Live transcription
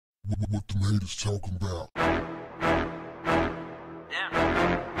What the haters talking about?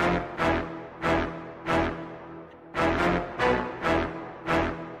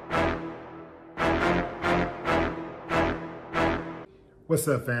 What's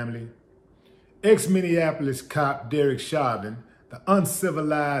up, family? Ex-Minneapolis cop Derek Chauvin, the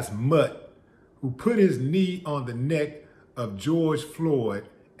uncivilized mutt who put his knee on the neck of George Floyd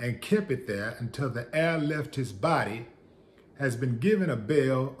and kept it there until the air left his body, has been given a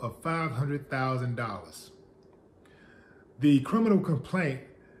bail of $500,000. The criminal complaint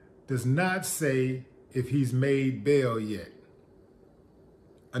does not say if he's made bail yet.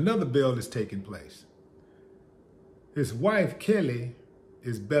 Another bail is taking place. His wife, Kelly,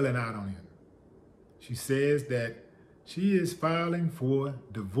 is bailing out on him. She says that she is filing for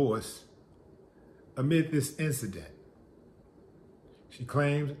divorce amid this incident. She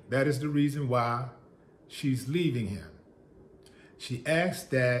claims that is the reason why she's leaving him. She asks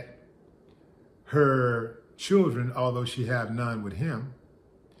that her children, although she have none with him,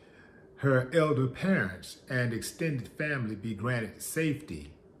 her elder parents and extended family be granted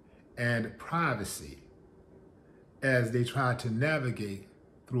safety and privacy as they try to navigate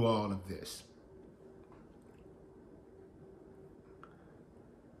through all of this.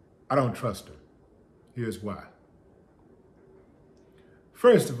 I don't trust her. Here's why.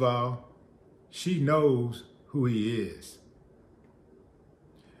 First of all, she knows who he is.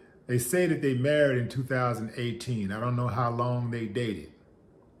 They say that they married in 2018. I don't know how long they dated,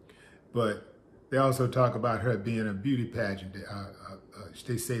 but they also talk about her being a beauty pageant.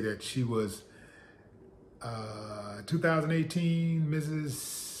 They say that she was 2018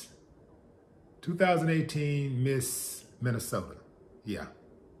 Miss Minnesota. Yeah.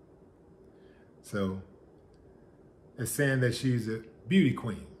 So they're saying that she's a beauty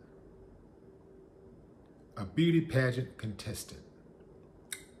queen, a beauty pageant contestant.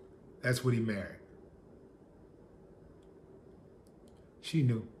 That's what he married. She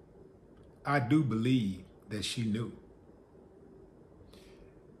knew. I do believe that she knew.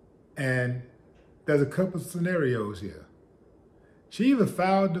 And there's a couple of scenarios here. She either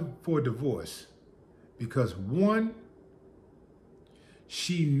filed for divorce because, one,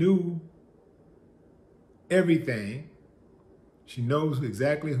 she knew everything. She knows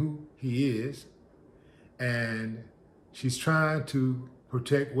exactly who he is, and she's trying to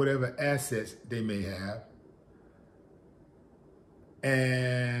protect whatever assets they may have.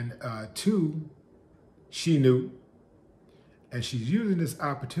 And two, she knew, and she's using this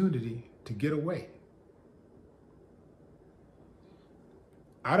opportunity to get away.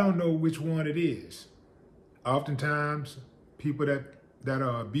 I don't know which one it is. Oftentimes, people that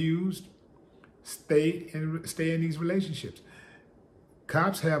are abused stay in these relationships.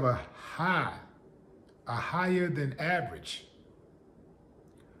 Cops have a higher than average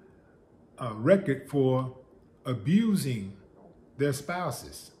record for abusing their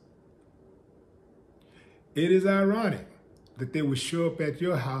spouses. It is ironic that they would show up at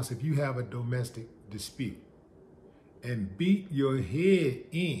your house if you have a domestic dispute and beat your head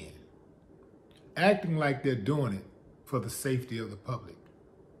in, acting like they're doing it for the safety of the public,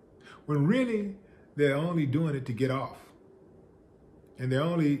 when really they're only doing it to get off. And they're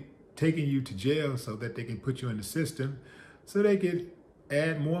only taking you to jail so that they can put you in the system so they can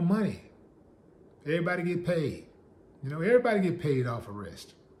add more money. Everybody get paid. You know, everybody get paid off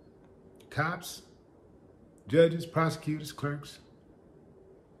arrest. Cops, judges, prosecutors, clerks.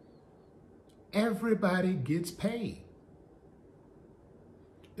 Everybody gets paid.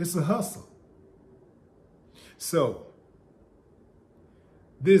 It's a hustle. So,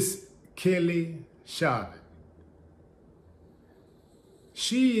 this Kelly Chauvin,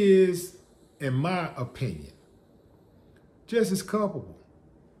 she is, in my opinion, just as culpable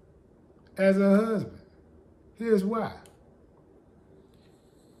as her husband. Here's why.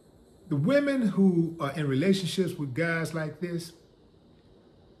 The women who are in relationships with guys like this,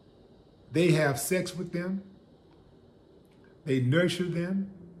 they have sex with them, they nurture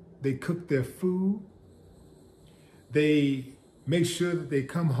them, they cook their food, they make sure that they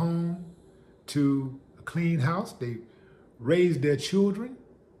come home to a clean house, they raise their children,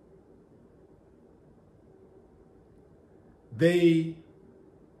 they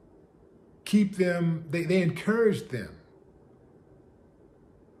keep them, they encourage them,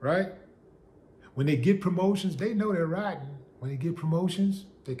 right? When they get promotions, they know they're riding. When they get promotions,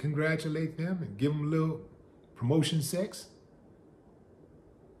 they congratulate them and give them a little promotion sex.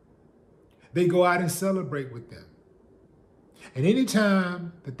 They go out and celebrate with them. And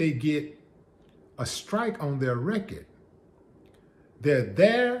anytime that they get a strike on their record, they're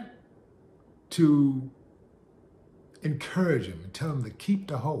there to encourage them and tell them to keep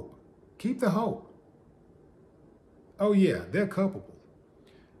the hope. Keep the hope. Oh yeah, they're culpable.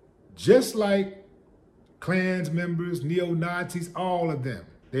 Just like Klans members, neo-Nazis, all of them.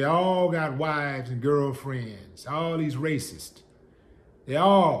 They all got wives and girlfriends, all these racists. They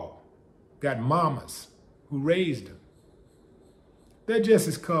all got mamas who raised them. They're just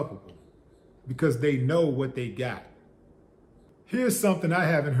as culpable because they know what they got. Here's something I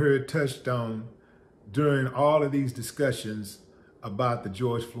haven't heard touched on during all of these discussions about the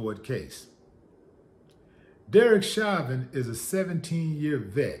George Floyd case. Derek Chauvin is a 17-year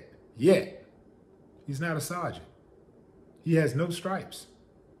vet, yet he's not a sergeant. He has no stripes.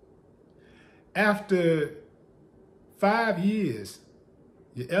 After 5 years,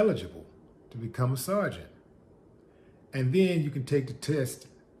 you're eligible to become a sergeant. And then you can take the test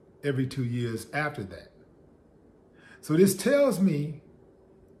every 2 years after that. So this tells me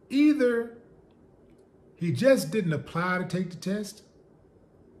either he just didn't apply to take the test,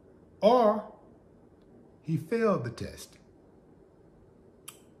 or he failed the test.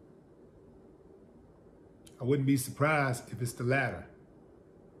 I wouldn't be surprised if it's the latter.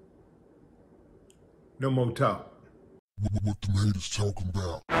 No more talk. What the haters talking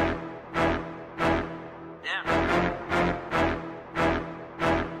about? Yeah.